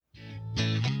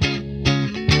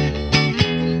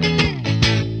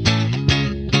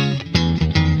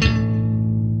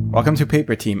Welcome to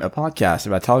Paper Team, a podcast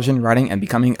about television writing and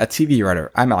becoming a TV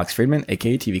writer. I'm Alex Friedman,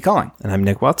 aka TV Calling. And I'm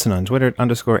Nick Watson on Twitter,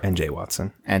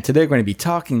 _NJ And today we're going to be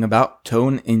talking about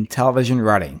tone in television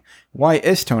writing. Why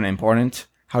is tone important?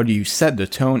 How do you set the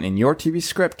tone in your TV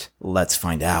script? Let's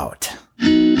find out.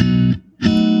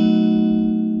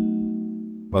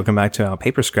 Welcome back to our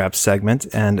Paper Scraps segment,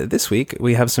 and this week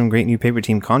we have some great new Paper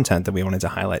Team content that we wanted to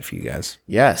highlight for you guys.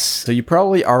 Yes, so you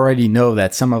probably already know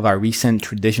that some of our recent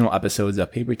traditional episodes of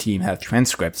Paper Team have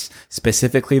transcripts,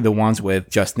 specifically the ones with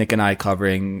just Nick and I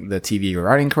covering the TV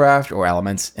writing craft or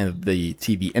elements in the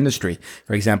TV industry.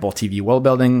 For example, TV world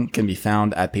building can be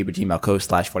found at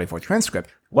paperteam.co/44transcript.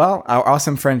 Well, our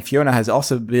awesome friend Fiona has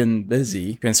also been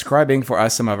busy transcribing for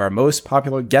us some of our most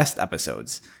popular guest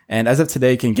episodes. And as of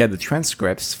today, you can get the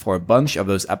transcripts for a bunch of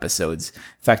those episodes.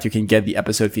 In fact, you can get the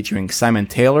episode featuring Simon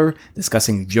Taylor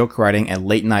discussing joke writing and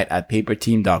late night at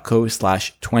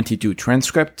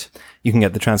paperteam.co/22transcript. You can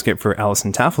get the transcript for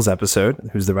Alison Taffel's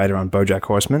episode, who's the writer on BoJack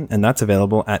Horseman, and that's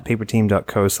available at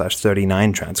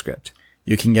paperteam.co/39transcript.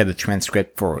 You can get a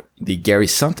transcript for the Gary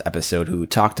Sunt episode, who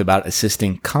talked about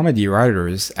assisting comedy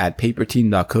writers at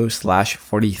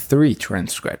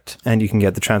paperteam.co/43transcript. And you can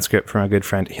get the transcript from our good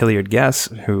friend Hilliard Guess,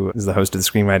 who is the host of the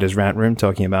Screenwriters Rant Room,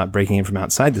 talking about breaking in from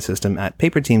outside the system at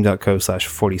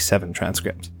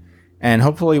paperteam.co/47transcript. And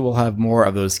hopefully we'll have more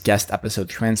of those guest episode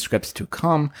transcripts to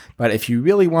come. But if you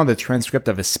really want the transcript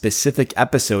of a specific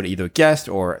episode, either guest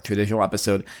or traditional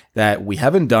episode that we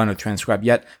haven't done or transcribed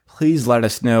yet, please let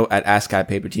us know at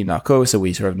ask@paperteam.co so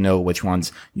we sort of know which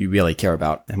ones you really care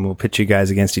about. And we'll pitch you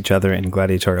guys against each other in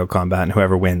gladiatorial combat, and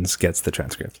whoever wins gets the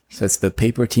transcript. So it's the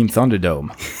Paper Team Thunderdome.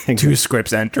 2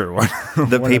 scripts enter.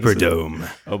 The Paper Dome.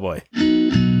 Oh boy.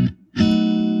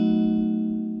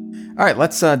 All right,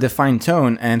 let's define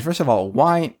tone. And first of all,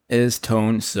 why is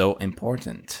tone so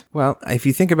important? Well, if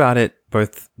you think about it,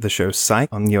 both the show Psych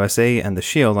on USA and The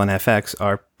Shield on FX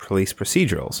are police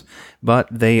procedurals, but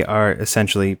they are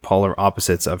essentially polar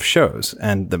opposites of shows.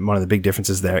 And one of the big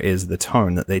differences there is the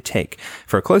tone that they take.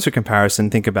 For a closer comparison,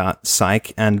 think about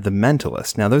Psych and The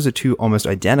Mentalist. Now, those are 2 almost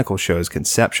identical shows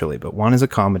conceptually, but one is a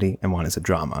comedy and one is a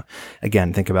drama.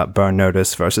 Again, think about Burn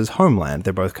Notice versus Homeland.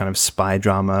 They're both kind of spy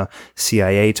drama,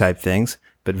 CIA type things,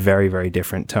 but very, very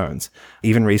different tones.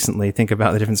 Even recently, think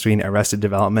about the difference between Arrested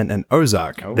Development and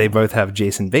Ozark. Oh. They both have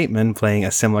Jason Bateman playing a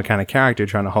similar kind of character,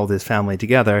 trying to hold his family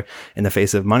together in the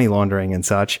face of money laundering and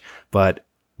such, but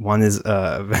one is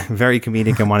very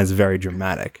comedic and one is very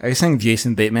dramatic. Are you saying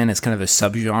Jason Bateman is kind of a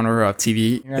subgenre of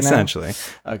TV right Essentially.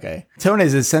 Now? Okay. Tone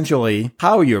is essentially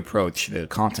how you approach the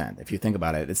content, if you think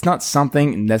about it. It's not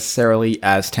something necessarily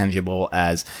as tangible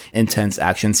as intense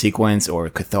action sequence or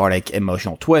cathartic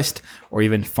emotional twist or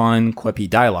even fun, quippy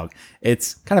dialogue.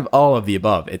 It's kind of all of the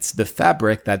above. It's the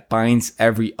fabric that binds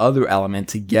every other element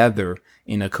together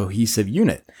in a cohesive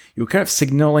unit. You're kind of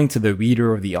signaling to the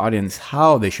reader or the audience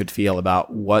how they should feel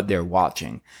about what they're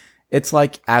watching. It's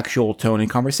like actual tone in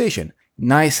conversation.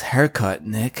 Nice haircut,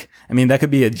 Nick. I mean, that could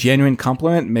be a genuine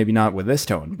compliment, maybe not with this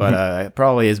tone, but it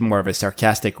probably is more of a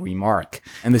sarcastic remark.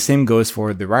 And the same goes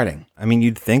for the writing. I mean,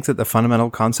 you'd think that the fundamental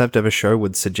concept of a show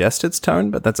would suggest its tone,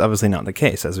 but that's obviously not the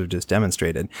case, as we've just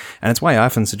demonstrated. And it's why I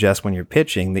often suggest when you're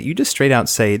pitching that you just straight out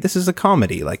say, this is a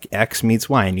comedy, like X meets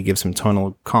Y, and you give some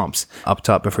tonal comps up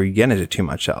top before you get into too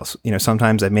much else. You know,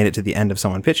 sometimes I've made it to the end of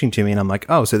someone pitching to me, and I'm like,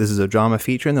 oh, so this is a drama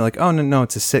feature? And they're like, oh, no,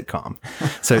 it's a sitcom.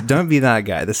 So don't be that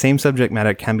guy. The same subject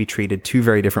matter can be treated 2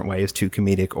 very different ways to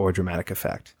comedic or dramatic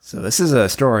effect. So this is a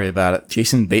story about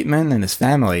Jason Bateman and his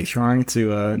family trying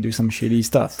to do some shitty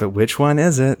stuff. But which one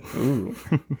is it? Ooh.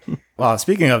 Well,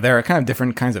 speaking of, there are kind of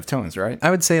different kinds of tones, right?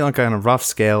 I would say like on a rough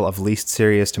scale of least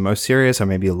serious to most serious, or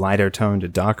maybe a lighter tone to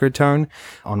darker tone.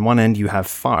 On one end, you have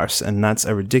farce, and that's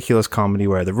a ridiculous comedy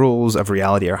where the rules of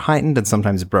reality are heightened and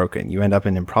sometimes broken. You end up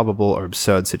in improbable or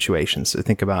absurd situations. So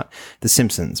think about The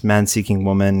Simpsons, Man Seeking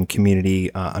Woman,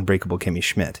 Community, Unbreakable Kimmy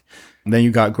Schmidt. And then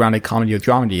you got grounded comedy or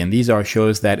dramedy, and these are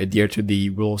shows that adhere to the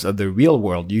rules of the real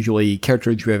world, usually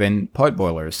character-driven pot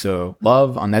boilers. So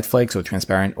Love on Netflix or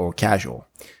Transparent or Casual.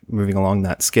 Moving along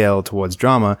that scale towards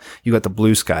drama, you got the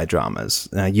blue sky dramas.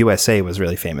 USA was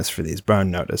really famous for these. Burn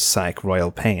Notice, Psych,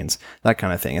 Royal Pains, that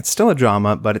kind of thing. It's still a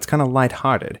drama, but it's kind of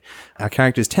lighthearted. Our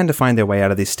characters tend to find their way out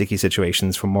of these sticky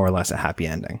situations for more or less a happy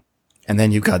ending. And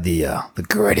then you got the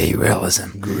gritty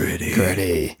realism.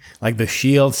 Gritty. Like The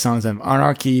Shield, Sons of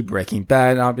Anarchy, Breaking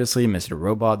Bad, obviously, Mr.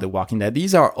 Robot, The Walking Dead.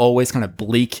 These are always kind of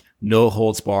bleak,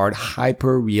 no-holds-barred,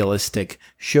 hyper-realistic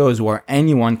shows where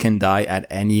anyone can die at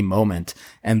any moment.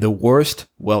 And the worst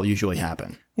will usually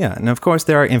happen. Yeah, and of course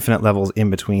there are infinite levels in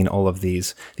between all of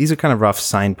these. These are kind of rough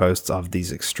signposts of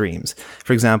these extremes.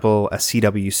 For example, a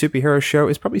CW superhero show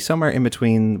is probably somewhere in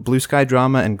between blue sky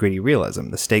drama and gritty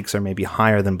realism. The stakes are maybe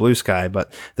higher than blue sky,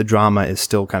 but the drama is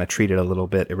still kind of treated a little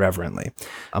bit irreverently.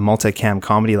 A multicam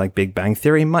comedy like Big Bang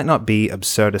Theory might not be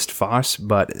absurdist farce,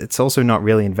 but it's also not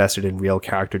really invested in real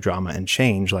character drama and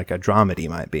change like a dramedy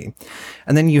might be.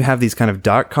 And then you have these kind of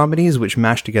dark comedies which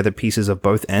mash together pieces of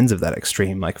both ends of that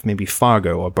extreme, like maybe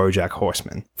Fargo or BoJack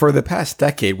Horseman. For the past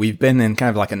decade, we've been in kind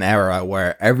of like an era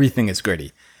where everything is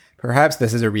gritty. Perhaps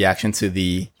this is a reaction to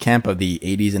the camp of the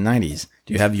 80s and 90s.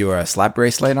 Do you have your slap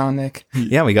bracelet on, Nick?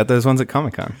 Yeah, we got those ones at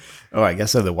Comic-Con. Oh, I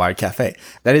guess so, the Wired Cafe.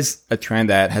 That is a trend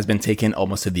that has been taken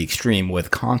almost to the extreme,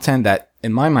 with content that,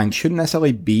 in my mind, shouldn't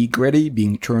necessarily be gritty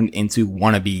being turned into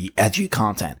wannabe edgy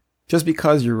content. Just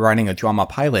because you're writing a drama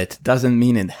pilot doesn't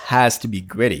mean it has to be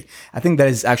gritty. I think that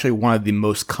is actually one of the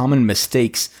most common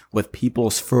mistakes with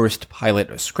people's first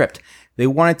pilot or script. They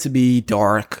want it to be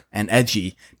dark and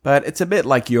edgy, but it's a bit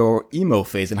like your emo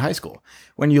phase in high school.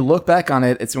 When you look back on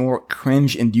it, it's more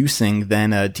cringe-inducing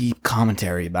than a deep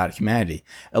commentary about humanity.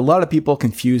 A lot of people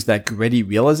confuse that gritty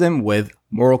realism with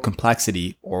moral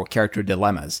complexity or character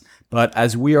dilemmas. But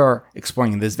as we are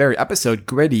exploring in this very episode,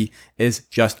 gritty is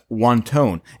just one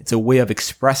tone. It's a way of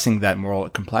expressing that moral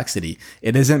complexity.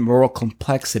 It isn't moral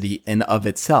complexity in of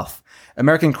itself.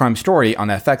 American Crime Story on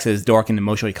FX is dark and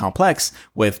emotionally complex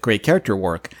with great character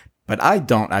work, but I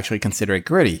don't actually consider it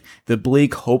gritty. The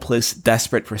bleak, hopeless,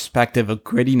 desperate perspective of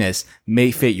grittiness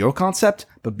may fit your concept,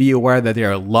 but be aware that there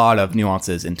are a lot of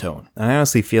nuances in tone. I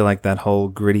honestly feel like that whole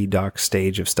gritty, dark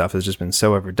stage of stuff has just been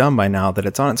so overdone by now that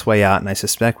it's on its way out, and I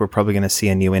suspect we're probably going to see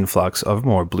a new influx of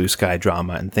more blue sky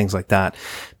drama and things like that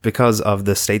because of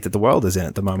the state that the world is in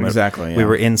at the moment. Exactly, yeah. We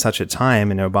were in such a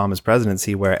time in Obama's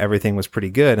presidency where everything was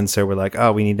pretty good, and so we're like,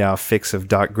 oh, we need our fix of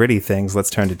dark, gritty things, let's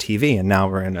turn to TV, and now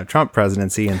we're in a Trump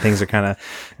presidency, and things are kind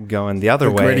of going the other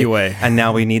way. Gritty way. And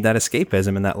now we need that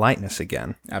escapism and that lightness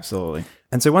again. Absolutely.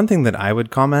 And so one thing that I would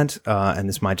comment, and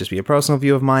this might just be a personal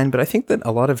view of mine, but I think that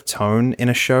a lot of tone in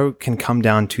a show can come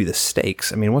down to the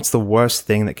stakes. I mean, what's the worst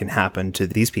thing that can happen to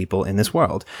these people in this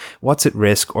world? What's at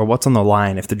risk or what's on the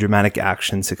line if the dramatic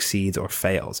action succeeds or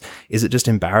fails? Is it just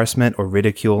embarrassment or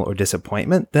ridicule or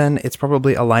disappointment? Then it's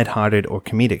probably a lighthearted or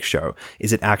comedic show.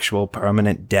 Is it actual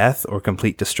permanent death or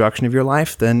complete destruction of your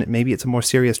life? Then maybe it's a more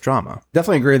serious drama.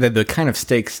 Definitely agree that the kind of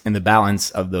stakes and the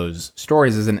balance of those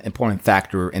stories is an important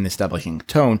factor in establishing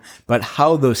tone, but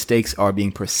how those stakes are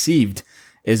being perceived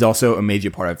is also a major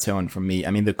part of tone for me.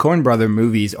 I mean, the Coen brother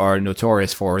movies are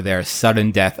notorious for their sudden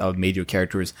death of major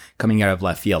characters coming out of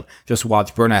left field. Just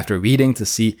watch Burn After Reading to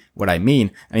see what I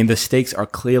mean. I mean, the stakes are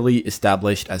clearly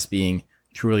established as being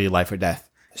truly life or death.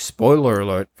 Spoiler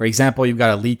alert. For example, you've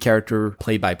got a lead character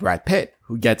played by Brad Pitt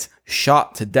who gets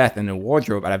shot to death in a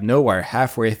wardrobe out of nowhere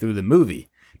halfway through the movie.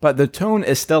 But the tone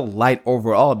is still light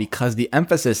overall because the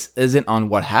emphasis isn't on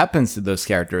what happens to those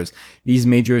characters. These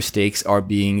major stakes are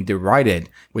being derided,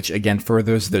 which again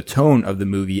furthers the tone of the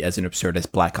movie as an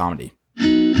absurdist black comedy.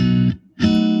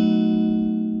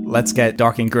 Let's get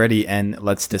dark and gritty and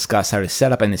let's discuss how to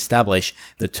set up and establish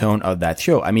the tone of that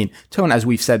show. I mean, tone, as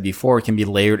we've said before, can be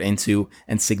layered into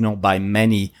and signaled by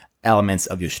many elements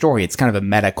of your story. It's kind of a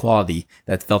meta quality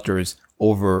that filters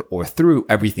over or through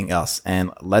everything else. And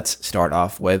let's start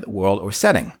off with world or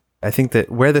setting. I think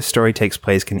that where the story takes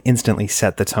place can instantly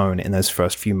set the tone in those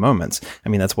first few moments. I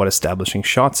mean, that's what establishing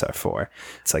shots are for.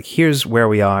 It's like, here's where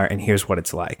we are and here's what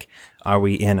it's like. Are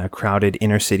we in a crowded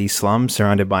inner city slum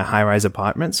surrounded by high-rise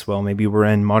apartments? Well, maybe we're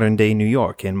in modern-day New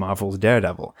York in Marvel's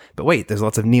Daredevil. But wait, there's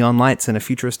lots of neon lights and a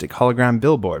futuristic hologram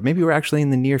billboard. Maybe we're actually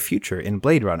in the near future in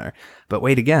Blade Runner. But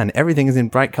wait again, everything is in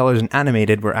bright colors and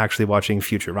animated. We're actually watching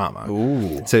Futurama.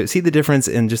 Ooh. So see the difference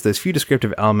in just those few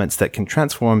descriptive elements that can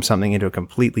transform something into a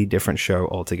completely different show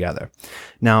altogether.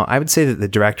 Now, I would say that the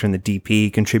director and the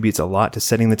DP contributes a lot to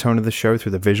setting the tone of the show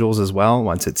through the visuals as well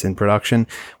once it's in production.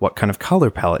 What kind of color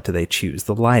palette do they choose?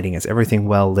 The lighting, is everything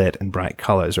well lit and bright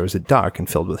colors, or is it dark and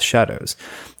filled with shadows?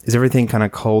 Is everything kind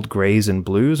of cold grays and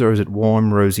blues, or is it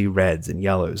warm, rosy reds and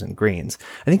yellows and greens?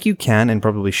 I think you can and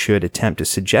probably should attempt to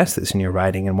suggest this in your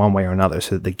writing in one way or another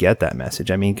so that they get that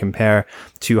message. I mean, compare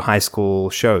two high school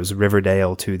shows,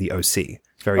 Riverdale to The OC.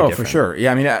 It's very different. For sure.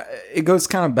 Yeah, I mean, it goes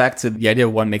kind of back to the idea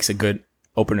of what makes a good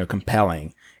opener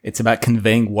compelling. It's about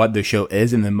conveying what the show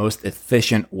is in the most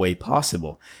efficient way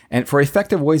possible. And for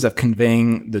effective ways of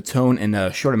conveying the tone in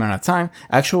a short amount of time,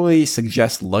 I actually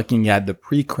suggest looking at the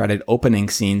pre-credit opening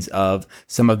scenes of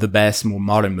some of the best, more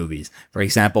modern movies. For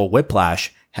example,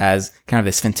 Whiplash has kind of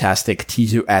this fantastic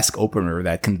teaser-esque opener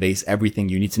that conveys everything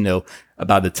you need to know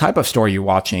about the type of story you're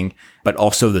watching, but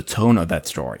also the tone of that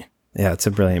story. Yeah, it's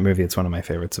a brilliant movie. It's one of my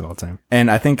favorites of all time.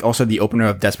 And I think also the opener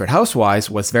of Desperate Housewives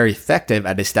was very effective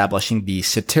at establishing the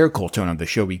satirical tone of the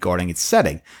show regarding its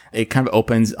setting. It kind of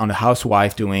opens on a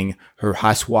housewife doing her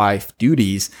housewife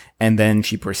duties, and then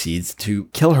she proceeds to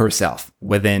kill herself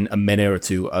within a minute or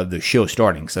two of the show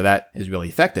starting. So that is really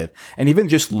effective. And even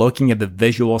just looking at the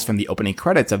visuals from the opening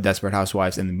credits of Desperate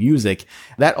Housewives and the music,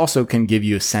 that also can give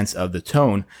you a sense of the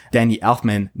tone. Danny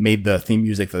Elfman made the theme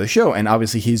music for the show, and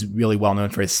obviously he's really well known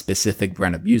for his specific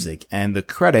brand of music. And the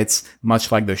credits,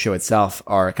 much like the show itself,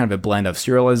 are kind of a blend of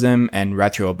surrealism and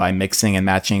retro by mixing and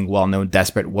matching well-known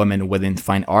desperate women within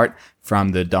fine art from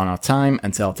the dawn of time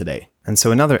until today. And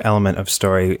so another element of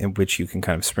story in which you can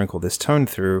kind of sprinkle this tone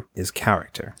through is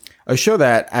character. A show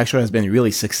that actually has been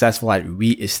really successful at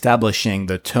re-establishing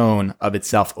the tone of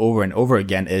itself over and over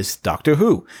again is Doctor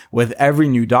Who. With every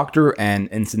new Doctor and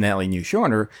incidentally new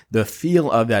showrunner, the feel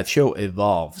of that show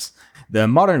evolves. The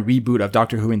modern reboot of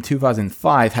Doctor Who in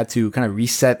 2005 had to kind of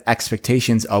reset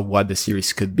expectations of what the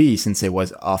series could be since it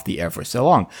was off the air for so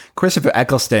long. Christopher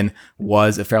Eccleston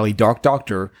was a fairly dark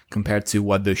Doctor compared to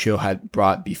what the show had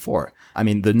brought before. I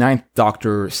mean, the Ninth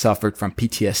Doctor suffered from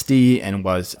PTSD and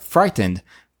was frightened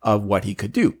of what he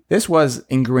could do. This was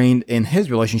ingrained in his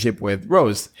relationship with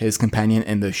Rose, his companion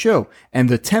in the show. And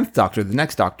the 10th Doctor, the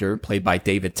next Doctor, played by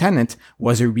David Tennant,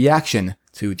 was a reaction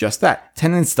to just that.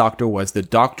 Tennant's Doctor was the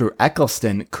Doctor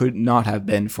Eccleston could not have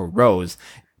been for Rose.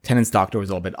 Tennant's Doctor was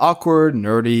a little bit awkward,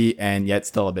 nerdy, and yet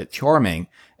still a bit charming.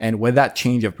 And with that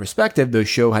change of perspective, the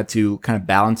show had to kind of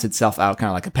balance itself out kind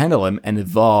of like a pendulum and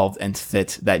evolve and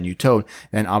fit that new tone.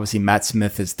 Then obviously Matt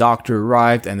Smith's Doctor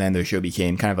arrived, and then the show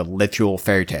became kind of a literal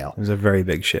fairy tale. It was a very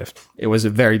big shift. It was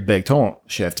a very big tone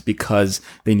shift because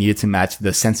they needed to match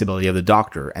the sensibility of the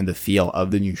Doctor and the feel of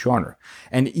the new showrunner.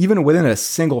 And even within a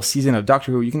single season of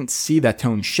Doctor Who, you can see that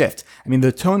tone shift. I mean,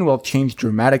 the tone will change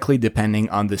dramatically depending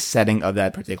on the setting of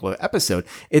that particular episode.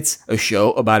 It's a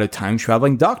show about a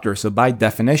time-traveling Doctor, so by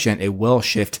definition, it will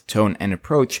shift tone and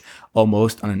approach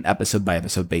almost on an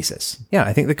episode-by-episode basis. Yeah,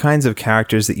 I think the kinds of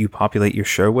characters that you populate your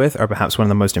show with are perhaps one of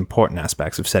the most important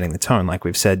aspects of setting the tone. Like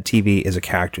we've said, TV is a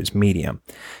character's medium.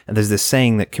 And there's this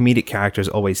saying that comedic characters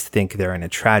always think they're in a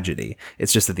tragedy.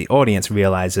 It's just that the audience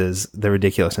realizes the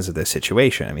ridiculousness of their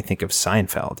situation. I mean, think of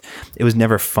Seinfeld. It was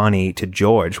never funny to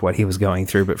George what he was going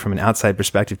through, but from an outside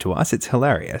perspective to us, it's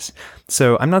hilarious.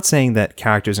 So I'm not saying that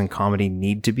characters in comedy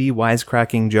need to be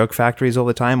wisecracking joke factories all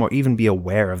the time or even be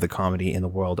aware of the comedy in the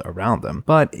world around them.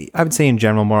 But I would say in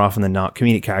general, more often than not,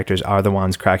 comedic characters are the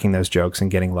ones cracking those jokes and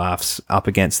getting laughs up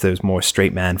against those more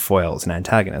straight man foils and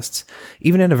antagonists.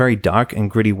 Even in a very dark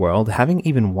and gritty world, having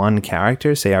even one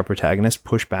character, say our protagonist,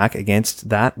 push back against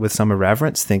that with some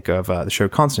irreverence, think of the show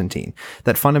Constantine,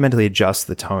 that fundamentally adjusts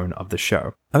the tone of the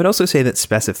show. I would also say that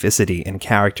specificity in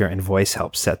character and voice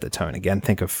helps set the tone. Again,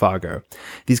 think of Fargo.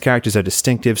 These characters are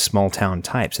distinctive small-town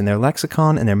types, and their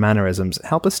lexicon and their mannerisms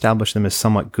help establish them as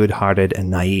somewhat good-hearted and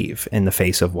naive in the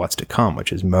face of what's to come,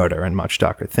 which is murder and much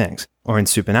darker things. Or in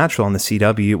Supernatural on the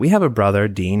CW, we have a brother,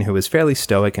 Dean, who is fairly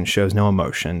stoic and shows no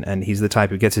emotion, and he's the type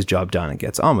who gets his job done and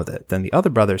gets on with it. Then the other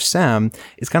brother, Sam,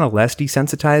 is kind of less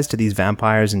desensitized to these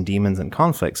vampires and demons and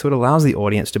conflict, so it allows the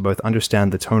audience to both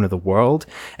understand the tone of the world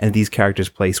and these characters'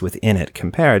 place within it,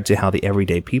 compared to how the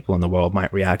everyday people in the world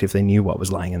might react if they knew what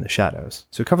was lying in the shadows.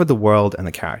 So we covered the world and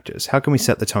the characters. How can we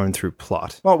set the tone through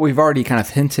plot? Well, we've already kind of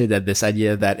hinted at this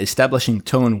idea that establishing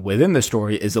tone within the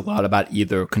story is a lot about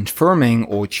either confirming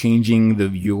or changing the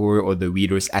viewer or the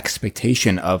reader's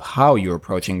expectation of how you're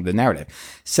approaching the narrative.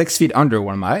 6 Feet Under,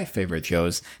 one of my favorite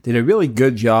shows, did a really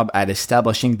good job at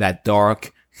establishing that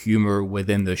dark humor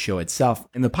within the show itself.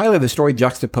 In the pilot, the story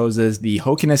juxtaposes the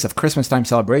hokiness of Christmastime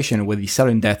celebration with the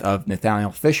sudden death of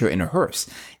Nathaniel Fisher in a hearse.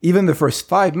 Even the first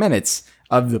 5 minutes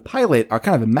of the pilot are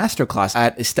kind of a masterclass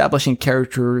at establishing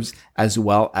characters as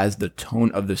well as the tone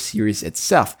of the series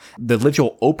itself. The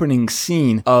literal opening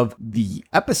scene of the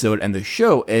episode and the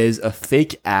show is a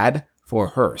fake ad for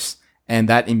hearse. And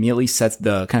that immediately sets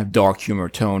the kind of dark humor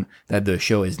tone that the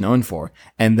show is known for.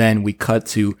 And then we cut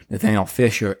to Nathaniel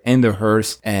Fisher in the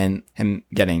hearse and him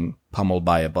getting pummeled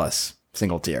by a bus.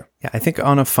 Single tear. Yeah, I think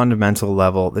on a fundamental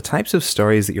level, the types of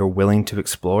stories that you're willing to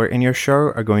explore in your show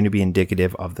are going to be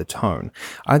indicative of the tone.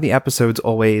 Are the episodes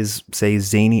always, say,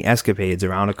 zany escapades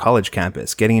around a college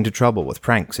campus, getting into trouble with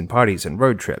pranks and parties and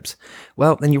road trips?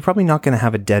 Well, then you're probably not going to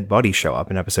have a dead body show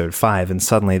up in episode 5 and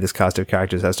suddenly this cast of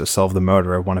characters has to solve the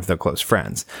murder of one of their close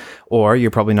friends. Or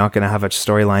you're probably not going to have a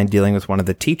storyline dealing with one of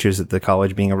the teachers at the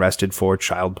college being arrested for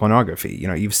child pornography.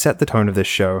 You've set the tone of this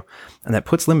show, and that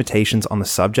puts limitations on the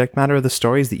subject matter of the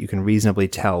stories that you can reasonably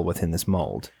tell within this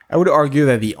mold. I would argue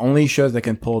that the only shows that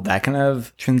can pull that kind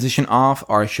of transition off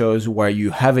are shows where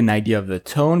you have an idea of the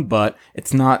tone, but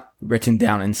it's not written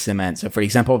down in cement. So, for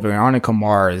example, Veronica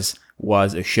Mars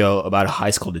was a show about a high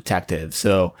school detective.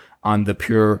 So on the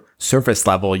pure surface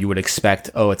level, you would expect,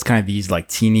 it's kind of these like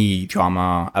teeny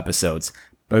drama episodes.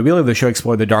 But really, the show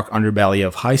explored the dark underbelly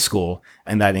of high school,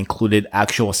 and that included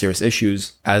actual serious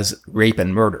issues as rape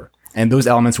and murder. And those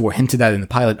elements were hinted at in the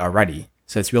pilot already.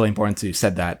 So it's really important to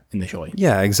set that initially.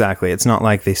 Yeah, exactly. It's not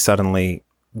like they suddenly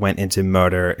went into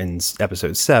murder in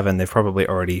episode 7. They've probably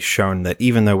already shown that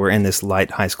even though we're in this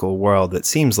light high school world, that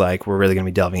seems like we're really going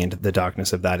to be delving into the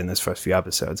darkness of that in this first few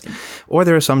episodes. Or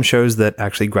there are some shows that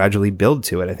actually gradually build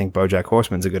to it. I think BoJack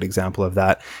Horseman's a good example of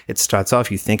that. It starts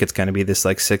off, you think it's going to be this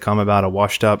like sitcom about a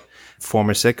washed up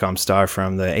former sitcom star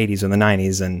from the 80s and the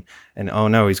 90s, and oh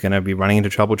no, he's going to be running into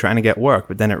trouble trying to get work.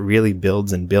 But then it really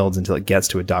builds and builds until it gets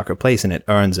to a darker place, and it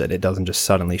earns it. It doesn't just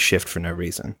suddenly shift for no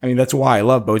reason. I mean, that's why I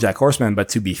love BoJack Horseman, but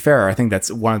to be fair, I think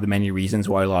that's one of the many reasons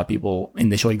why a lot of people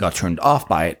initially got turned off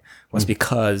by it was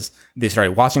because they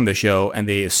started watching the show and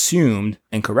they assumed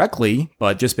incorrectly,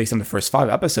 but just based on the first 5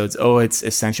 episodes, it's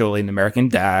essentially an American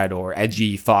Dad or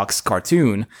edgy Fox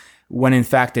cartoon, when in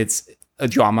fact it's a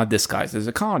drama disguised as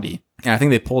a comedy. And I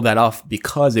think they pulled that off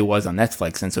because it was on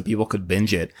Netflix, and so people could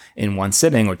binge it in one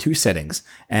sitting or 2 sittings.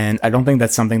 And I don't think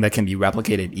that's something that can be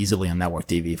replicated easily on network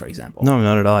TV, for example. No,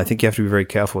 not at all. I think you have to be very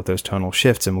careful with those tonal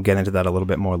shifts, and we'll get into that a little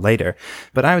bit more later.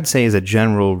 But I would say as a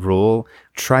general rule,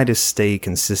 try to stay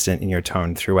consistent in your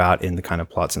tone throughout in the kind of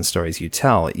plots and stories you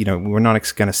tell. We're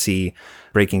not going to see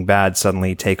Breaking Bad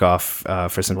suddenly take off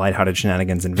for some lighthearted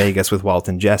shenanigans in Vegas with Walt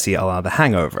and Jesse a la The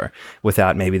Hangover,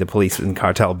 without maybe the police and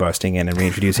cartel bursting in and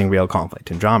reintroducing real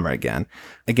conflict and drama again.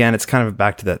 Again, it's kind of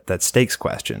back to that stakes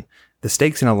question. The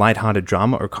stakes in a lighthearted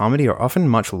drama or comedy are often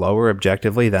much lower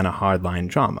objectively than a hardline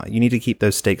drama. You need to keep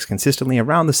those stakes consistently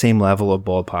around the same level of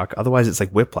ballpark, otherwise it's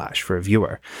like whiplash for a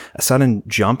viewer. A sudden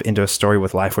jump into a story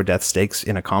with life or death stakes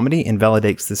in a comedy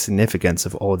invalidates the significance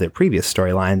of all of their previous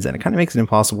storylines, and it kind of makes it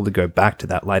impossible to go back to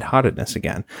that lightheartedness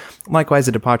again. Likewise,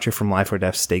 a departure from life or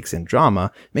death stakes in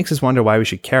drama makes us wonder why we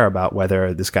should care about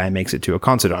whether this guy makes it to a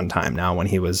concert on time now when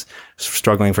he was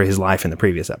struggling for his life in the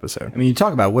previous episode. I mean, you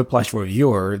talk about whiplash for a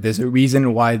viewer, there's a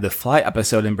reason why the Fly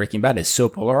episode in Breaking Bad is so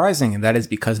polarizing, and that is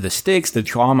because the stakes, the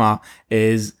drama,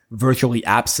 is virtually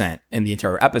absent in the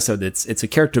entire episode. It's a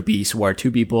character piece where 2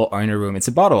 people are in a room. It's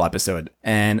a bottle episode,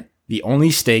 and the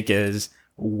only stake is,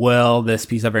 will this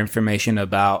piece of information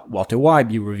about Walter White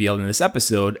be revealed in this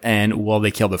episode, and will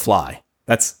they kill the Fly?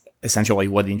 That's essentially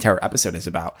what the entire episode is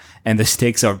about. And the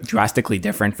stakes are drastically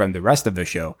different from the rest of the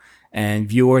show. And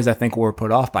viewers, I think, were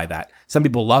put off by that. Some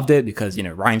people loved it because,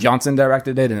 Rian Johnson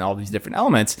directed it and all these different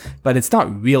elements, but it's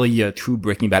not really a true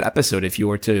Breaking Bad episode if you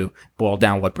were to boil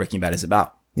down what Breaking Bad is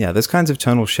about. Yeah, those kinds of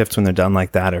tonal shifts when they're done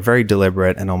like that are very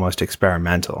deliberate and almost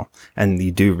experimental, and you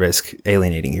do risk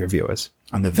alienating your viewers.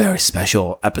 On the very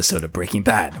special episode of Breaking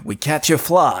Bad, we catch a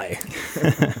fly.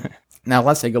 Now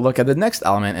let's take a look at the next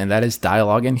element, and that is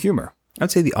dialogue and humor. I'd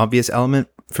say the obvious element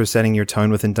for setting your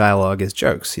tone within dialogue is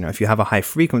jokes. If you have a high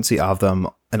frequency of them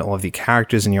and all of the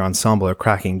characters in your ensemble are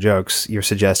cracking jokes, you're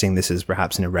suggesting this is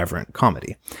perhaps an irreverent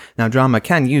comedy. Now, drama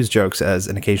can use jokes as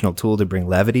an occasional tool to bring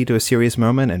levity to a serious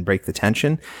moment and break the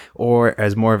tension, or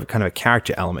as more of a kind of a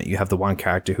character element. You have the one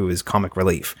character who is comic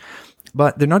relief.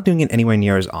 But they're not doing it anywhere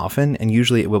near as often, and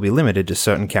usually it will be limited to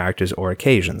certain characters or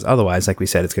occasions. Otherwise, like we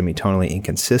said, it's going to be tonally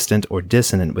inconsistent or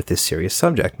dissonant with this serious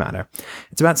subject matter.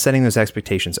 It's about setting those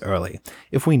expectations early.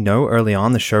 If we know early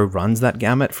on the show runs that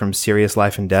gamut from serious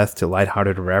life and death to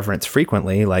lighthearted irreverence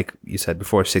frequently, like you said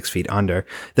before, 6 Feet Under,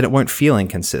 then it won't feel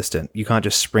inconsistent. You can't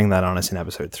just spring that on us in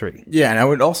episode 3. Yeah, and I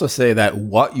would also say that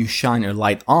what you shine your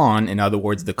light on, in other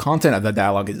words, the content of the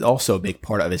dialogue, is also a big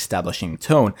part of establishing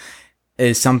tone.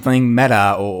 Is something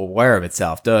meta or aware of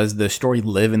itself? Does the story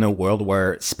live in a world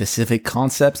where specific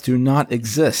concepts do not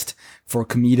exist for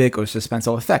comedic or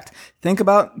suspenseful effect? Think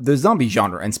about the zombie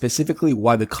genre, and specifically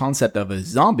why the concept of a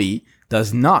zombie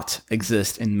does not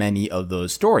exist in many of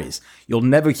those stories. You'll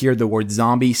never hear the word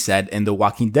zombie said in The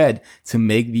Walking Dead to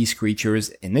make these creatures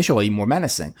initially more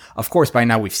menacing. Of course, by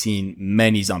now we've seen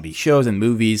many zombie shows and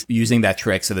movies using that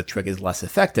trick, so the trick is less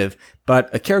effective, but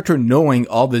a character knowing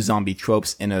all the zombie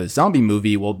tropes in a zombie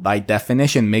movie will by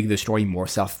definition make the story more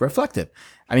self-reflective.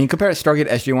 I mean, compare Stargate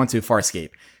SG-1 to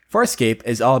Farscape. Farscape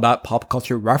is all about pop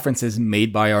culture references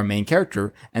made by our main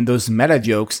character, and those meta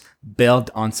jokes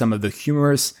build on some of the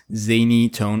humorous, zany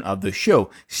tone of the show.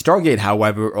 Stargate,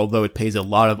 however, although it pays a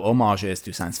lot of homages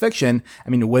to science fiction, I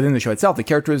mean, within the show itself, the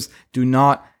characters do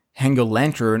not hang a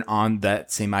lantern on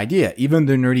that same idea. Even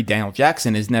the nerdy Daniel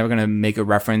Jackson is never going to make a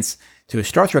reference to a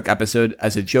Star Trek episode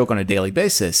as a joke on a daily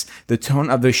basis. The tone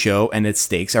of the show and its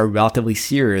stakes are relatively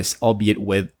serious, albeit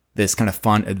with this kind of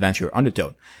fun adventure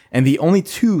undertone. And the only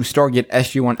two Stargate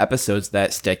SG-1 episodes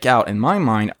that stick out in my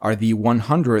mind are the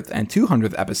 100th and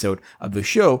 200th episode of the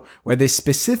show, where they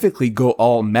specifically go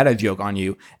all meta joke on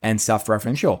you and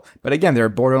self-referential. But again, they're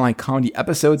borderline comedy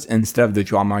episodes instead of the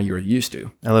drama you're used to.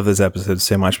 I love those episodes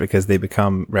so much because they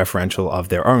become referential of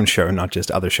their own show, not just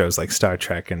other shows like Star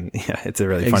Trek. And yeah, it's a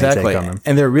really funny take on them.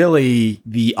 And they're really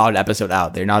the odd episode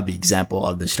out. They're not the example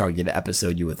of the Stargate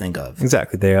episode you would think of.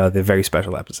 Exactly. They're very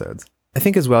special episodes. I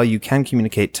think as well, you can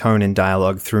communicate tone in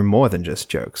dialogue through more than just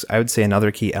jokes. I would say another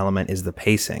key element is the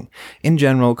pacing. In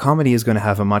general, comedy is going to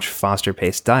have a much faster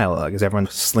paced dialogue as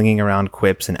everyone's slinging around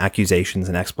quips and accusations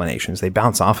and explanations. They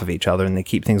bounce off of each other and they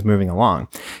keep things moving along.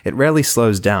 It rarely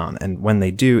slows down, and when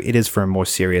they do, it is for a more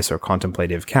serious or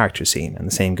contemplative character scene. And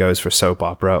the same goes for soap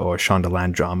opera or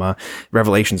Shondaland drama.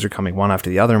 Revelations are coming one after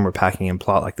the other and we're packing in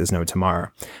plot like there's no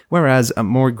tomorrow. Whereas a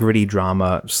more gritty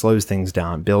drama slows things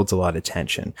down, builds a lot of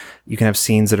tension. You can have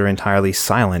scenes that are entirely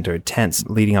silent or tense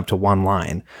leading up to one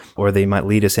line, or they might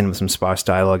lead us in with some sparse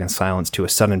dialogue and silence to a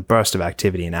sudden burst of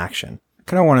activity and action. I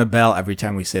kind of want to bell every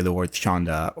time we say the word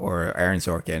Shonda or Aaron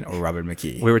Sorkin or Robert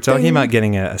McKee. We were talking about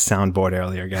getting a soundboard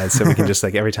earlier, guys, so we can just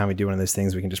like every time we do one of those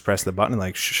things, we can just press the button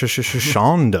like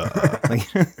Shonda.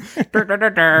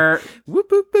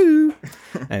 Whoop whoop whoop.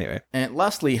 Anyway. And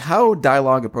lastly, how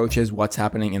dialogue approaches what's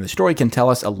happening in the story can tell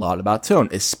us a lot about tone,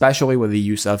 especially with the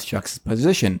use of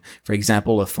juxtaposition. For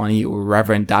example, a funny or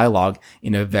irreverent dialogue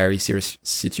in a very serious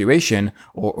situation,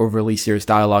 or overly serious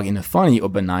dialogue in a funny or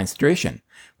benign situation.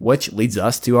 Which leads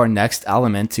us to our next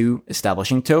element to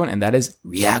establishing tone, and that is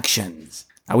reactions.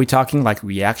 Are we talking like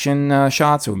reaction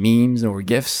shots or memes or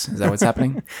GIFs? Is that what's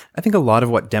happening? I think a lot of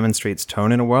what demonstrates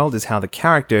tone in a world is how the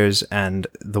characters and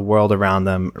the world around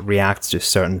them reacts to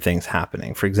certain things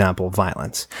happening. For example,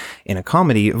 violence. In a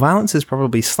comedy, violence is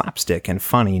probably slapstick and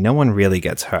funny. No one really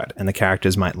gets hurt, and the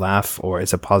characters might laugh, or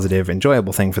it's a positive,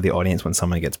 enjoyable thing for the audience when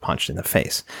someone gets punched in the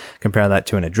face. Compare that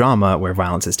to in a drama where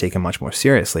violence is taken much more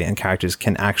seriously and characters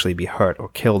can actually be hurt or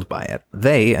killed by it.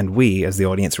 They, and we, as the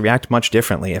audience, react much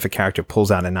differently if a character pulls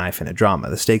out a knife in a drama.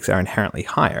 The stakes are inherently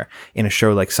higher. In a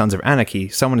show like Sons of Anarchy,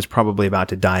 someone is probably about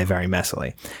to die very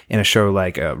messily. In a show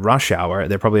like Rush Hour,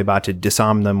 they're probably about to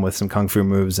disarm them with some kung fu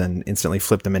moves and instantly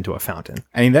flip them into a fountain.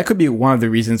 I mean, that could be one of the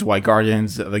reasons why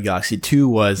Guardians of the Galaxy 2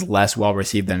 was less well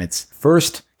received than its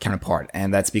first counterpart,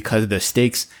 and that's because the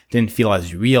stakes didn't feel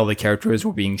as real. The characters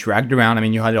were being dragged around. I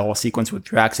mean, you had a whole sequence with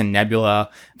Drax and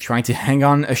Nebula trying to hang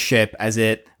on a ship as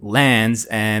it lands,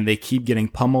 and they keep getting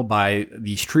pummeled by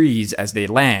these trees as they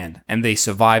land, and they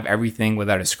survive everything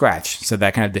without a scratch. So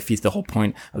that kind of defeats the whole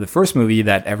point of the first movie,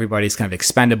 that everybody's kind of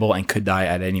expendable and could die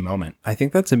at any moment. I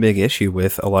think that's a big issue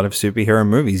with a lot of superhero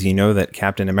movies. You know that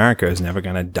Captain America is never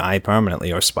going to die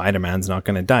permanently, or Spider-Man's not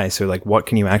going to die. So like, what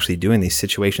can you actually do in these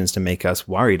situations to make us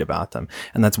worried about them?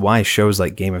 And that's why shows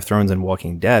like Game of Thrones and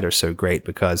Walking Dead are so great,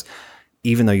 because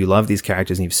even though you love these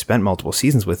characters and you've spent multiple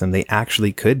seasons with them, they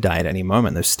actually could die at any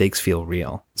moment. Those stakes feel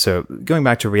real. So going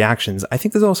back to reactions, I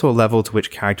think there's also a level to which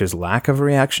characters' lack of a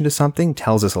reaction to something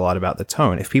tells us a lot about the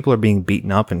tone. If people are being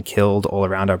beaten up and killed all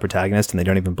around our protagonist and they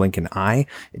don't even blink an eye,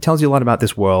 it tells you a lot about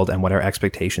this world and what our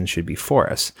expectations should be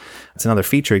for us. It's another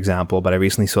feature example, but I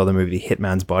recently saw the movie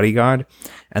Hitman's Bodyguard,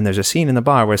 and there's a scene in the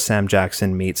bar where Sam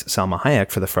Jackson meets Salma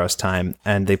Hayek for the first time,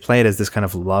 and they play it as this kind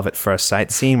of love at first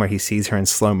sight scene where he sees her in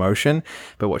slow motion,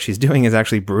 but what she's doing is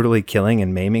actually brutally killing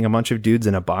and maiming a bunch of dudes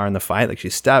in a bar in the fight. Like,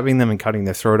 she's stabbing them and cutting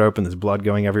their throat open, there's blood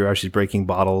going everywhere, she's breaking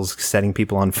bottles, setting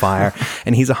people on fire,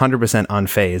 and he's 100%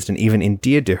 unfazed and even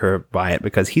endeared to her by it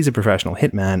because he's a professional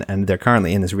hitman, and they're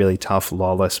currently in this really tough,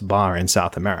 lawless bar in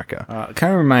South America. It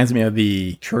kind of reminds me of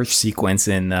the church sequence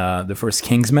in the first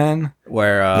Kingsman,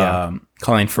 where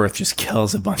Colin Firth just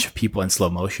kills a bunch of people in slow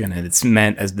motion, and it's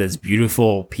meant as this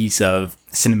beautiful piece of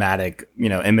cinematic,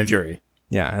 imagery.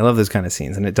 Yeah, I love those kind of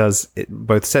scenes, and it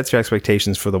both sets your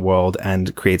expectations for the world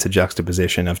and creates a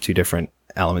juxtaposition of two different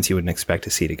elements you wouldn't expect to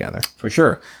see together. For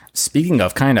sure. Speaking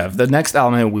of the next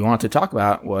element we wanted to talk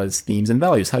about was themes and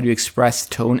values. How do you express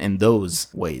tone in those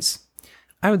ways?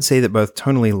 I would say that both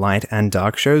tonally light and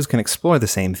dark shows can explore the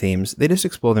same themes, they just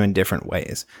explore them in different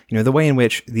ways. The way in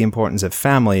which the importance of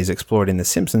family is explored in The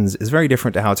Simpsons is very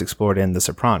different to how it's explored in The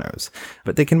Sopranos,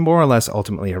 but they can more or less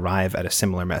ultimately arrive at a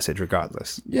similar message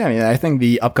regardless. Yeah, I think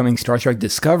the upcoming Star Trek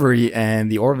Discovery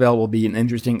and the Orville will be an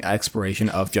interesting exploration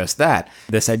of just that.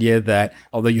 This idea that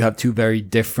although you have two very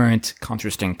different,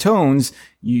 contrasting tones,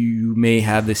 you may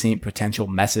have the same potential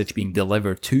message being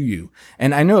delivered to you.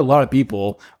 And I know a lot of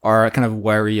people are kind of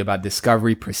wary about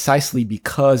Discovery precisely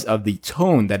because of the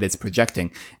tone that it's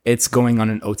projecting. It's going on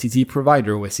an OTT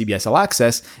provider with CBS All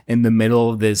Access in the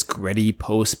middle of this gritty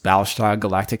post-Battlestar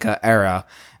Galactica era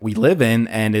we live in,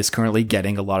 and is currently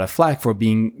getting a lot of flack for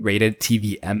being rated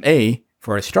TVMA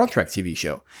for a Star Trek TV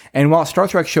show. And while Star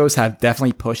Trek shows have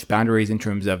definitely pushed boundaries in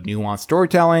terms of nuanced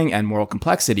storytelling and moral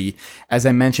complexity, as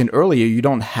I mentioned earlier, you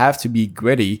don't have to be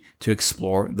gritty to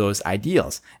explore those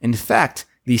ideals. In fact,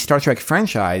 the Star Trek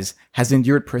franchise has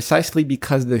endured precisely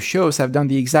because the shows have done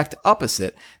the exact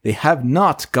opposite. They have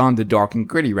not gone the dark and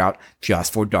gritty route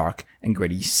just for dark and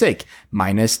gritty's sake,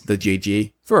 minus the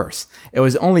JJ verse. It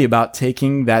was only about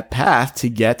taking that path to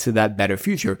get to that better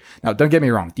future. Now, don't get me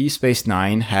wrong, Deep Space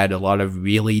Nine had a lot of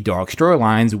really dark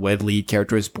storylines with lead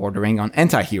characters bordering on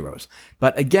anti-heroes.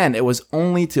 But again, it was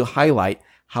only to highlight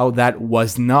how that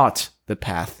was not the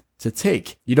path to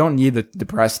take. You don't need the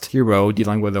depressed hero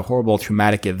dealing with a horrible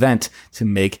traumatic event to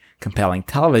make compelling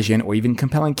television or even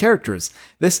compelling characters.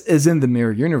 This isn't the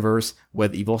mirror universe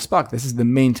with evil Spock. This is the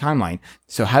main timeline.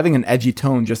 So having an edgy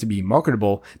tone just to be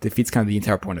marketable defeats kind of the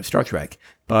entire point of Star Trek.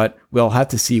 But we'll have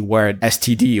to see where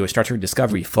STD or Star Trek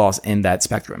Discovery falls in that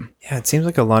spectrum. Yeah, it seems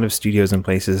like a lot of studios and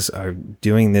places are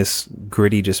doing this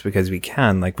gritty just because we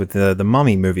can. Like with the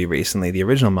Mummy movie recently, the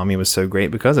original Mummy was so great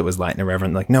because it was light and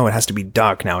irreverent. Like, no, it has to be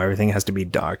dark now. Everything has to be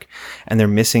dark. And they're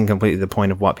missing completely the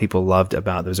point of what people loved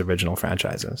about those original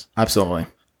franchises. Absolutely.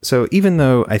 So even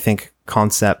though I think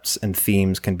concepts and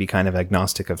themes can be kind of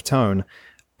agnostic of tone,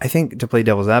 I think, to play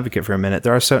devil's advocate for a minute,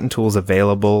 there are certain tools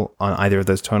available on either of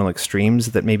those tonal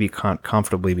extremes that maybe can't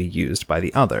comfortably be used by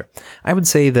the other. I would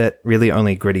say that really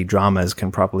only gritty dramas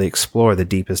can properly explore the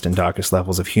deepest and darkest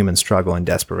levels of human struggle and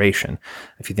desperation.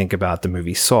 If you think about the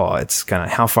movie Saw, it's kind of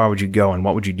how far would you go and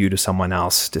what would you do to someone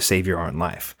else to save your own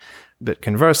life? But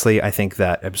conversely, I think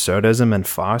that absurdism and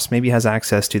farce maybe has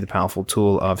access to the powerful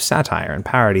tool of satire and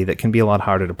parody that can be a lot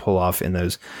harder to pull off in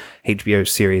those HBO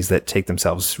series that take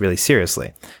themselves really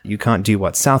seriously. You can't do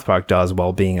what South Park does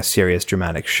while being a serious,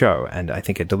 dramatic show, and I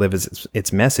think it delivers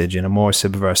its message in a more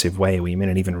subversive way where you may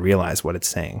not even realize what it's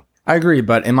saying. I agree,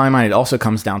 but in my mind, it also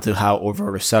comes down to how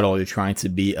over or subtle you're trying to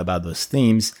be about those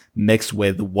themes mixed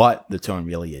with what the tone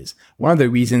really is. One of the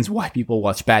reasons why people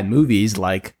watch bad movies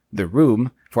like The Room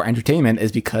for entertainment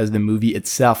is because the movie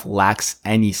itself lacks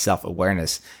any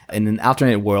self-awareness. In an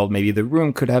alternate world, maybe The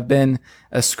Room could have been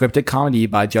a scripted comedy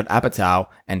by Judd Apatow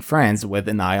and friends with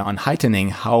an eye on heightening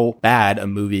how bad a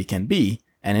movie can be.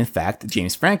 And in fact,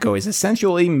 James Franco is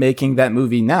essentially making that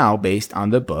movie now based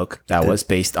on the book that was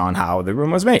based on how The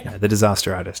Room was made. The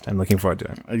Disaster Artist. I'm looking forward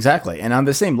to it. Exactly. And on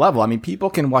the same level,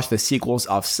 people can watch the sequels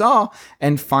of Saw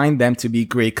and find them to be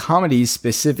great comedies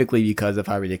specifically because of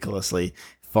how ridiculously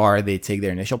far they take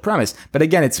their initial premise. But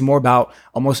again, it's more about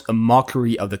almost a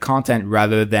mockery of the content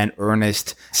rather than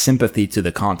earnest sympathy to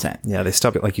the content. Yeah, they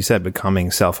stop, like you said,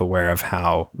 becoming self-aware of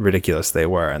how ridiculous they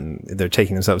were, and they're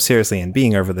taking themselves seriously and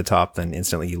being over the top, then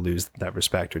instantly you lose that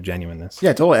respect or genuineness.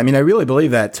 Yeah, totally. I really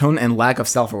believe that tone and lack of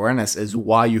self-awareness is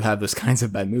why you have those kinds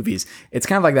of bad movies. It's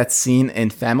kind of like that scene in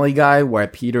Family Guy where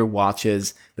Peter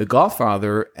watches The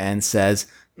Godfather and says,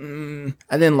 I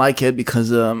didn't like it because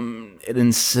it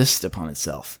insists upon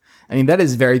itself. That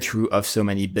is very true of so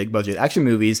many big budget action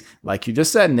movies. Like you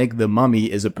just said, Nick, The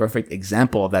Mummy is a perfect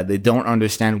example of that. They don't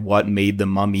understand what made The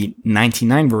Mummy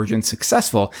 99 version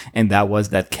successful, and that was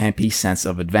that campy sense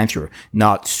of adventure,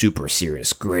 not super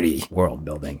serious, gritty world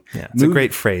building. Yeah, it's a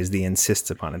great phrase, the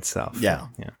insists upon itself. Yeah.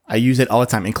 I use it all the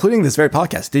time, including this very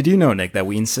podcast. Did you know, Nick, that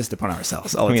we insist upon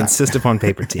ourselves all the time? We insist upon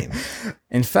paper team.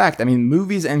 In fact,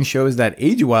 movies and shows that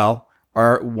age well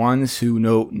are ones who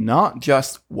know not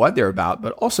just what they're about,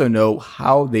 but also know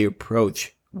how they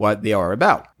approach what they are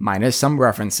about. Minus some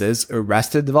references,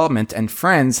 Arrested Development and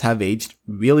Friends have aged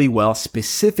really well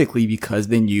specifically because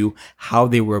they knew how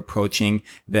they were approaching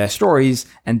their stories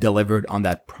and delivered on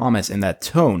that promise and that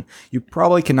tone. You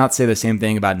probably cannot say the same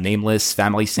thing about Nameless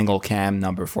Family Single Cam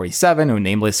number 47 or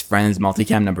Nameless Friends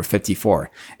Multicam number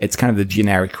 54. It's kind of the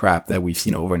generic crap that we've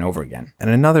seen over and over again. And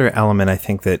another element I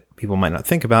think that people might not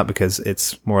think about because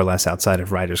it's more or less outside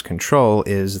of writers' control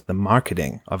is the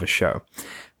marketing of a show.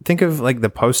 Think of like the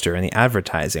poster and the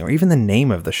advertising or even the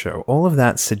name of the show. All of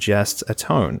that suggests a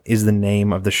tone. Is the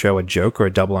name of the show a joke or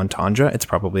a double entendre? It's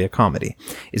probably a comedy.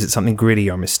 Is it something gritty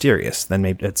or mysterious? Then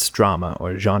maybe it's drama or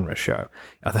a genre show.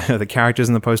 Are the characters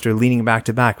in the poster leaning back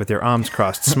to back with their arms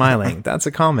crossed, smiling? That's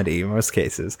a comedy in most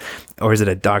cases. Or is it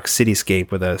a dark cityscape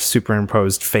with a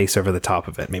superimposed face over the top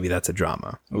of it? Maybe that's a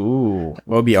drama. Ooh,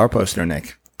 what would be our poster,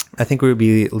 Nick? I think we would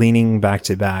be leaning back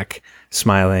to back,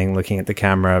 smiling, looking at the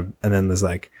camera, and then there's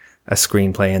like a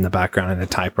screenplay in the background and a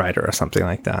typewriter or something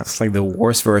like that. It's like the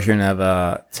worst version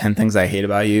of 10 Things I Hate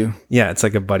About You. Yeah, it's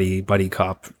like a buddy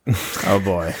cop. Oh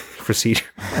boy. Procedure.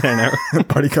 I don't know.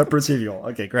 Buddy cop procedural.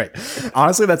 Okay, great.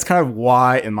 Honestly, that's kind of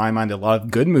why, in my mind, a lot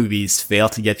of good movies fail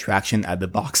to get traction at the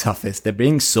box office. They're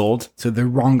being sold to the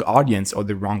wrong audience or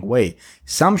the wrong way.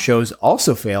 Some shows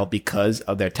also fail because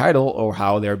of their title or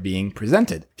how they're being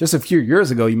presented. Just a few years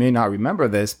ago, you may not remember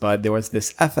this, but there was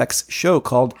this FX show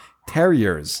called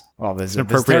Terriers. Well, there's an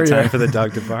appropriate time for the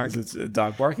dog to bark. It's a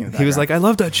dog barking. He was like, I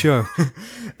love that show.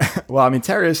 Well, I mean,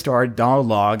 Terriers starred Donald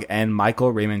Logg and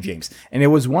Michael Raymond James. And it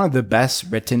was one of the best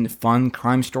written, fun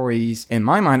crime stories in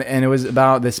my mind. And it was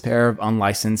about this pair of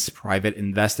unlicensed private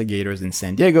investigators in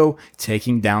San Diego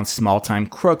taking down small-time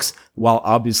crooks while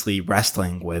obviously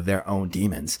wrestling with their own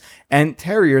demons. And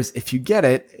Terriers, if you get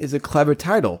it, is a clever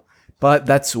title. But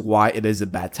that's why it is a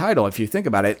bad title. If you think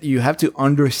about it, you have to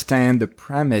understand the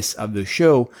premise of the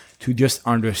show to just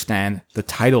understand the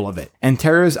title of it. And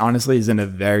Terriers, honestly, isn't a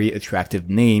very attractive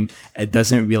name. It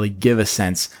doesn't really give a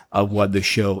sense of what the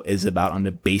show is about on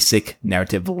the basic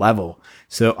narrative level.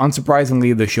 So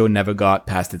unsurprisingly, the show never got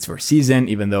past its first season,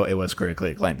 even though it was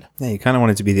critically acclaimed. Yeah, you kind of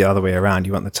want it to be the other way around.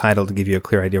 You want the title to give you a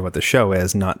clear idea of what the show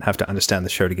is, not have to understand the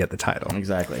show to get the title.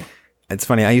 Exactly. It's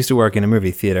funny, I used to work in a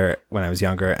movie theater when I was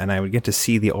younger, and I would get to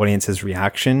see the audience's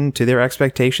reaction to their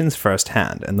expectations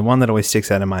firsthand. And the one that always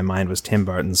sticks out in my mind was Tim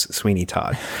Burton's Sweeney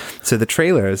Todd. So the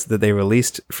trailers that they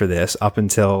released for this up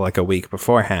until like a week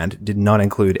beforehand did not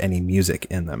include any music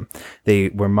in them. They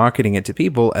were marketing it to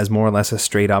people as more or less a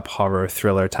straight up horror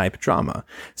thriller type drama.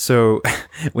 So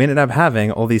we ended up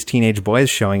having all these teenage boys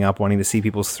showing up wanting to see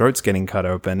people's throats getting cut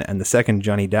open. And the second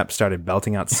Johnny Depp started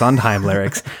belting out Sondheim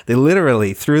lyrics, they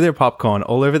literally threw their popcorn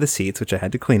all over the seats, which I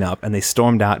had to clean up, and they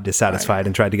stormed out dissatisfied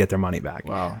and tried to get their money back.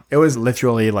 Wow. It was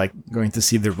literally like going to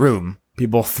see The Room.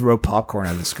 People throw popcorn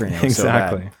at the screen.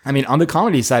 Exactly. So I mean, on the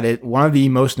comedy side, one of the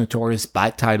most notorious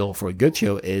bad title for a good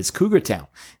show is Cougar Town.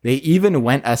 They even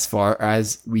went as far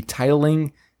as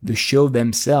retitling the show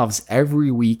themselves every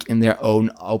week in their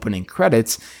own opening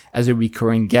credits as a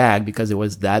recurring gag because it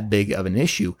was that big of an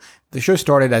issue. The show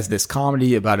started as this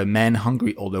comedy about a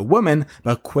man-hungry older woman,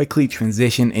 but quickly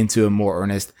transitioned into a more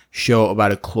earnest show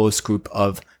about a close group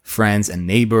of friends and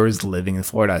neighbors living in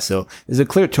Florida. So there's a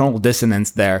clear tonal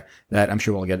dissonance there that I'm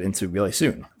sure we'll get into really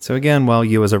soon. So again, while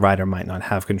you as a writer might not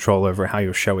have control over how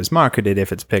your show is marketed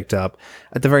if it's picked up,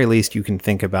 at the very least you can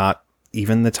think about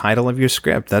even the title of your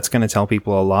script. That's going to tell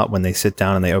people a lot when they sit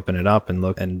down and they open it up and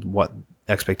look and what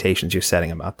expectations you're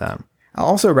setting about them. I'll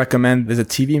also recommend, there's a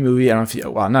TV movie, I don't know if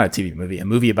you, well, not a TV movie, a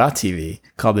movie about TV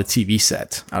called The TV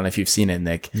Set. I don't know if you've seen it,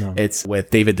 Nick. No. It's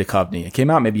with David Duchovny. It came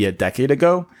out maybe a decade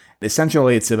ago.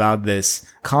 Essentially, it's about this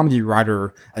comedy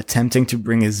writer attempting to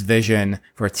bring his vision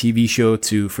for a TV show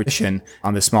to fruition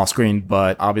on the small screen,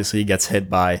 but obviously he gets hit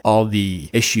by all the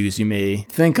issues you may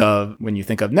think of when you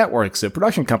think of networks or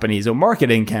production companies or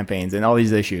marketing campaigns and all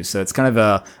these issues. So it's kind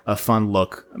of a fun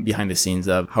look behind the scenes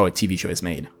of how a TV show is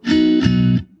made.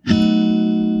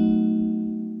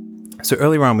 So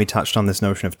earlier on, we touched on this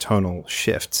notion of tonal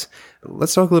shifts.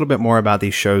 Let's talk a little bit more about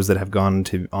these shows that have gone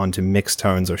on to mixed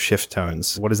tones or shift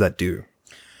tones. What does that do?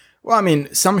 Well, I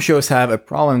mean, some shows have a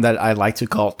problem that I like to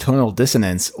call tonal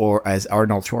dissonance, or as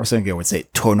Arnold Schwarzenegger would say,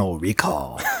 tonal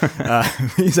recall.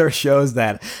 These are shows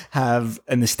that have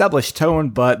an established tone,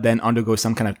 but then undergo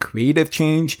some kind of creative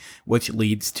change, which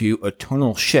leads to a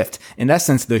tonal shift. In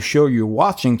essence, the show you're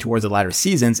watching towards the latter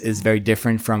seasons is very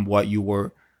different from what you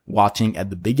were watching at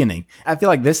the beginning. I feel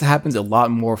like this happens a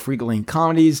lot more frequently in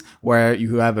comedies where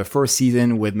you have a first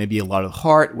season with maybe a lot of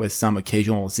heart with some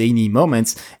occasional zany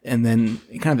moments, and then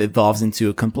it kind of evolves into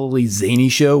a completely zany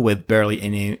show with barely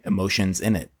any emotions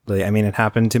in it. I mean, it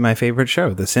happened to my favorite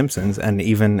show, The Simpsons, and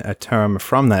even a term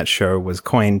from that show was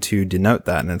coined to denote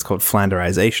that, and it's called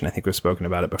flanderization. I think we've spoken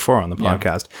about it before on the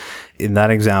podcast. In that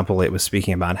example, it was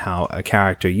speaking about how a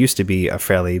character used to be a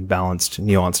fairly balanced,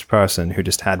 nuanced person who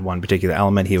just had one particular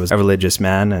element. He was a religious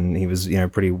man, and he was,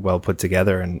 pretty well put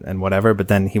together and whatever, but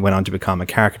then he went on to become a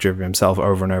caricature of himself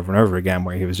over and over and over again,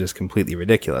 where he was just completely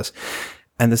ridiculous.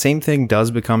 And the same thing does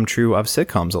become true of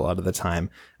sitcoms a lot of the time.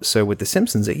 So with The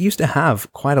Simpsons, it used to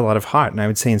have quite a lot of heart. And I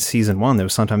would say in season 1, there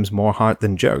was sometimes more heart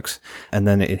than jokes. And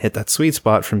then it hit that sweet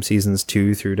spot from seasons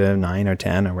 2 through to 9 or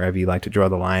 10 or wherever you like to draw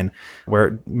the line, where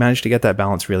it managed to get that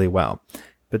balance really well.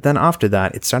 But then after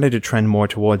that, it started to trend more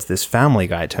towards this Family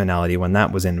Guy tonality when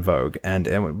that was in vogue. And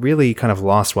it really kind of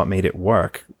lost what made it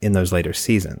work in those later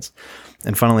seasons.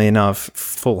 And funnily enough,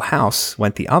 Full House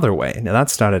went the other way. Now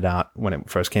that started out when it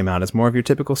first came out as more of your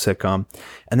typical sitcom,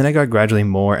 and then it got gradually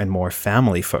more and more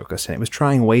family focused, and it was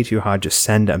trying way too hard to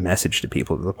send a message to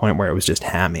people to the point where it was just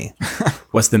hammy.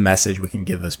 What's the message we can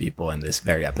give those people in this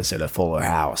very episode of Fuller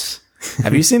House?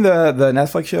 Have you seen the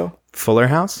Netflix show? Fuller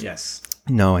House? Yes.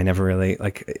 No, I never really,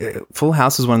 Full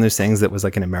House is one of those things that was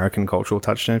like an American cultural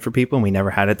touchstone for people, and we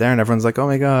never had it there, and everyone's like, oh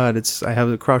my god, I have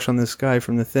a crush on this guy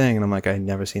from The Thing, and I'm like, I'd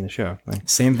never seen the show.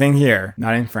 Same thing here,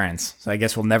 not in France, so I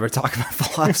guess we'll never talk about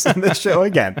Full House on this show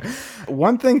again.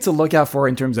 One thing to look out for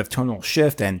in terms of tonal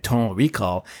shift and tonal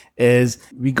recall is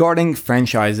regarding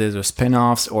franchises or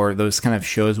spin-offs or those kind of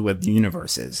shows with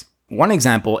universes. One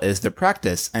example is The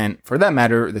Practice, and for that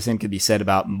matter, the same could be said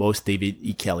about most David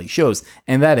E. Kelley shows,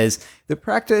 and that is, The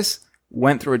Practice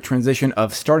went through a transition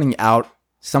of starting out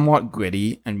somewhat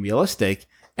gritty and realistic,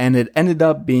 and it ended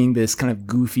up being this kind of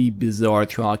goofy, bizarre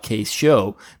trial case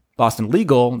show. Boston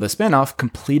Legal, the spinoff,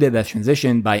 completed that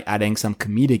transition by adding some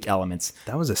comedic elements.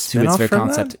 That was a to its spinoff very from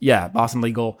concept. that? Yeah, Boston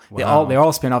Legal. Wow. They're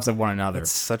all spinoffs of one another.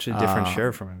 It's such a different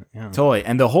show from it. Yeah. Totally.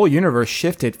 And the whole universe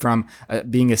shifted from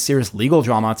being a serious legal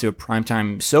drama to a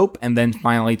primetime soap, and then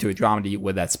finally to a dramedy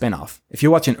with that spinoff. If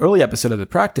you watch an early episode of The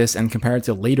Practice and compare it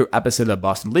to a later episode of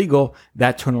Boston Legal,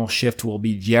 that tonal shift will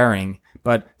be jarring.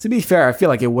 But to be fair, I feel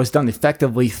like it was done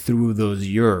effectively through those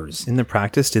years. In The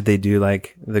Practice, did they do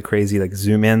like the crazy like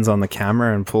zoom ins on the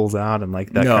camera and pulls out and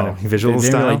like that kind of visual they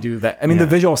didn't style? really do that. I mean, the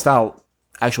visual style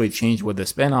actually changed with the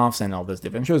spin-offs and all those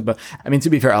different shows. But I mean, to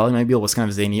be fair, Ally McBeal was kind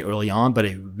of zany early on, but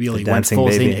it really went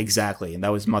full zany. Exactly. And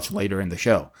that was much later in the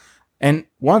show. And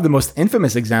one of the most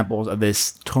infamous examples of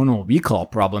this tonal recall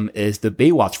problem is the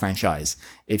Baywatch franchise,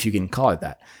 if you can call it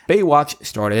that. Baywatch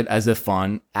started as a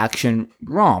fun action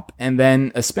romp, and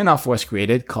then a spinoff was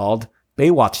created called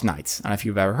Baywatch Nights. I don't know if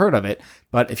you've ever heard of it,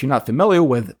 but if you're not familiar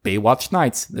with Baywatch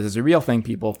Nights, this is a real thing,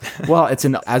 people. Well, it's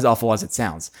as awful as it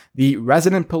sounds. The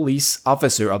resident police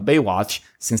officer of Baywatch,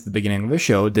 since the beginning of the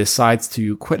show, decides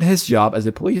to quit his job as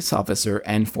a police officer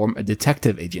and form a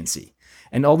detective agency.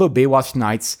 And although Baywatch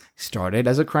Nights started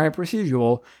as a crime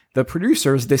procedural, the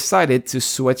producers decided to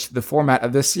switch the format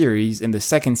of the series in the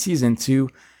second season to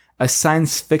a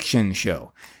science fiction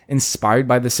show, inspired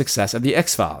by the success of The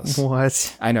X-Files.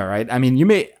 What? I know, right? I mean, you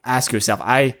may ask yourself,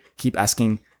 I keep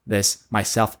asking this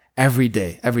myself every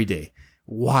day.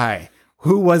 Why?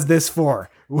 Who was this for?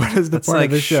 What is the point like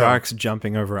of the show? Sharks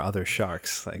jumping over other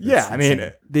sharks. Yeah, I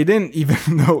mean, they didn't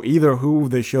even know either who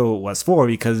the show was for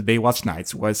because Baywatch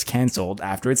Nights was canceled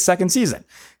after its second season.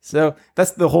 So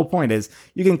that's the whole point is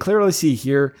you can clearly see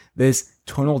here this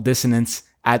tonal dissonance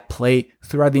at play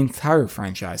throughout the entire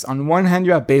franchise. On one hand,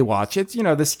 you have Baywatch. It's,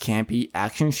 this campy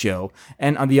action show.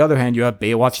 And on the other hand, you have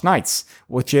Baywatch Nights,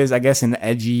 which is, I guess, an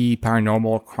edgy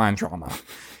paranormal crime drama.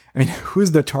 I mean,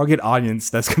 who's the target audience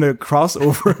that's going to cross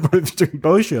over between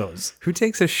both shows? Who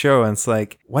takes a show and it's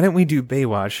like, why don't we do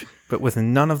Baywatch, but with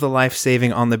none of the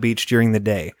life-saving on the beach during the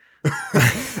day?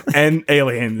 And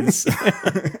aliens.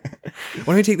 Why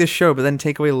don't we take this show, but then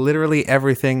take away literally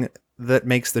everything that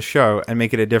makes the show and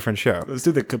make it a different show? Let's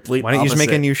do the complete Why don't you just make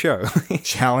a opposite. new show?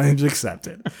 Challenge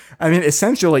accepted. I mean,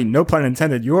 essentially, no pun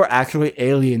intended, you're actually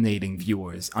alienating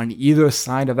viewers on either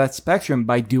side of that spectrum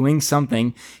by doing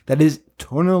something that is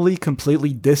tonally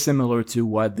completely dissimilar to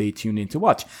what they tune in to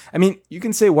watch. I mean, you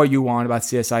can say what you want about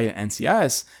CSI and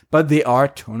NCIS, but they are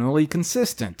tonally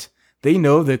consistent. They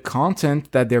know the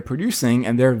content that they're producing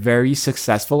and they're very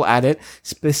successful at it,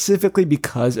 specifically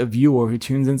because a viewer who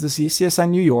tunes into CSI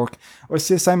New York or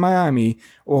CSI Miami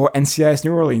or NCIS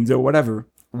New Orleans or whatever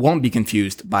won't be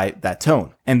confused by that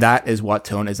tone. And that is what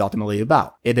tone is ultimately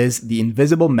about. It is the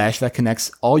invisible mesh that connects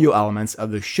all your elements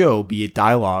of the show, be it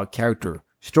dialogue, character,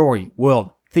 story, world,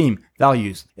 theme,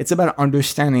 values. It's about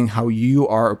understanding how you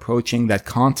are approaching that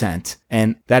content,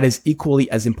 and that is equally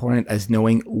as important as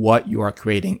knowing what you are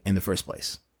creating in the first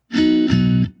place. 'Cause I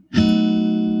think a lot of people, especially in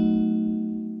the early 2000s, especially when the internet was really popping, they were like, oh my God, it's, I have a crush on this guy from The Thing. And I'm like, I never seen the show. And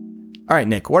also, All right,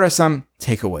 Nick, what are some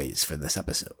takeaways for this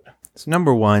episode? So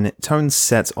number one, tone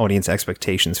sets audience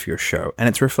expectations for your show, and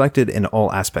it's reflected in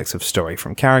all aspects of story,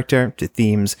 from character to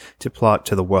themes to plot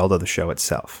to the world of the show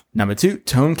itself. Number two,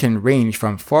 tone can range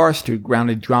from farce to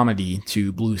grounded dramedy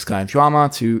to blue sky drama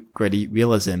to gritty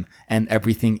realism and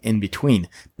everything in between.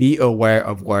 Be aware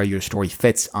of where your story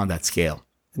fits on that scale.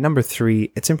 Number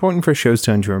three, it's important for a show's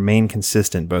tone to remain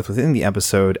consistent both within the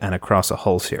episode and across a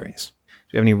whole series.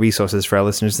 Do you have any resources for our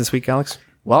listeners this week, Alex?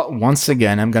 Well, once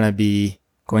again, I'm going to be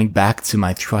going back to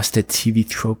my Trusted TV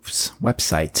Tropes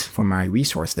website for my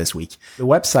resource this week. The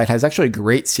website has actually a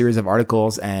great series of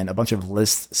articles and a bunch of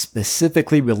lists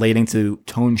specifically relating to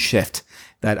tone shift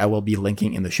that I will be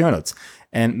linking in the show notes.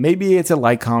 And maybe it's a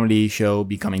light comedy show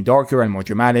becoming darker and more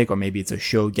dramatic, or maybe it's a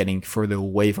show getting further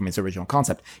away from its original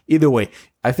concept. Either way,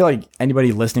 I feel like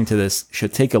anybody listening to this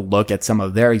should take a look at some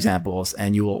of their examples,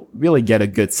 and you will really get a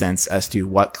good sense as to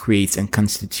what creates and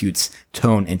constitutes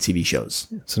tone in TV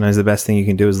shows. Sometimes the best thing you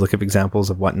can do is look up examples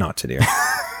of what not to do.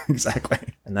 Exactly.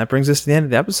 And that brings us to the end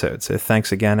of the episode. So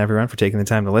thanks again, everyone, for taking the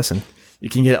time to listen. You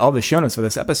can get all the show notes for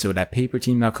this episode at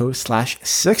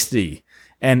paperteam.co/60.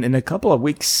 And in a couple of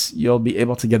weeks, you'll be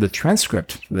able to get the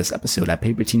transcript for this episode at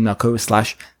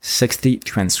paperteam.co/60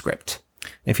 transcript.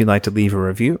 If you'd like to leave a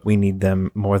review, we need them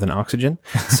more than oxygen.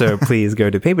 So please go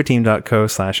to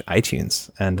paperteam.co/iTunes,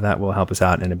 and that will help us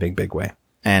out in a big, big way.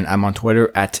 And I'm on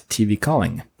Twitter at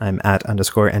TVCalling. I'm at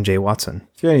 _NJ Watson.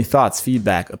 If you have any thoughts,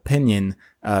 feedback, opinion,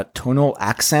 tonal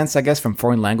accents, I guess, from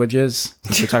foreign languages.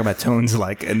 We're talking about tones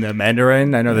like in the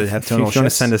Mandarin. I know they have tonal If you want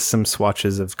to shifts. send us some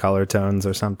swatches of color tones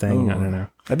or something, I don't know.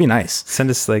 That'd be nice.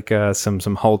 Send us like some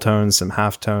whole tones, some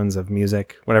half tones of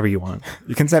music, whatever you want.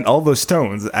 You can send all those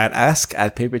tones at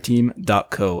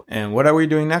ask@paperteam.co. And what are we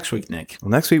doing next week, Nick? Well,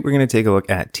 next week we're going to take a look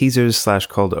at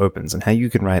teasers/cold opens and how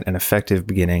you can write an effective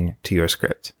beginning to your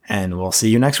script. And we'll see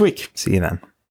you next week. See you then.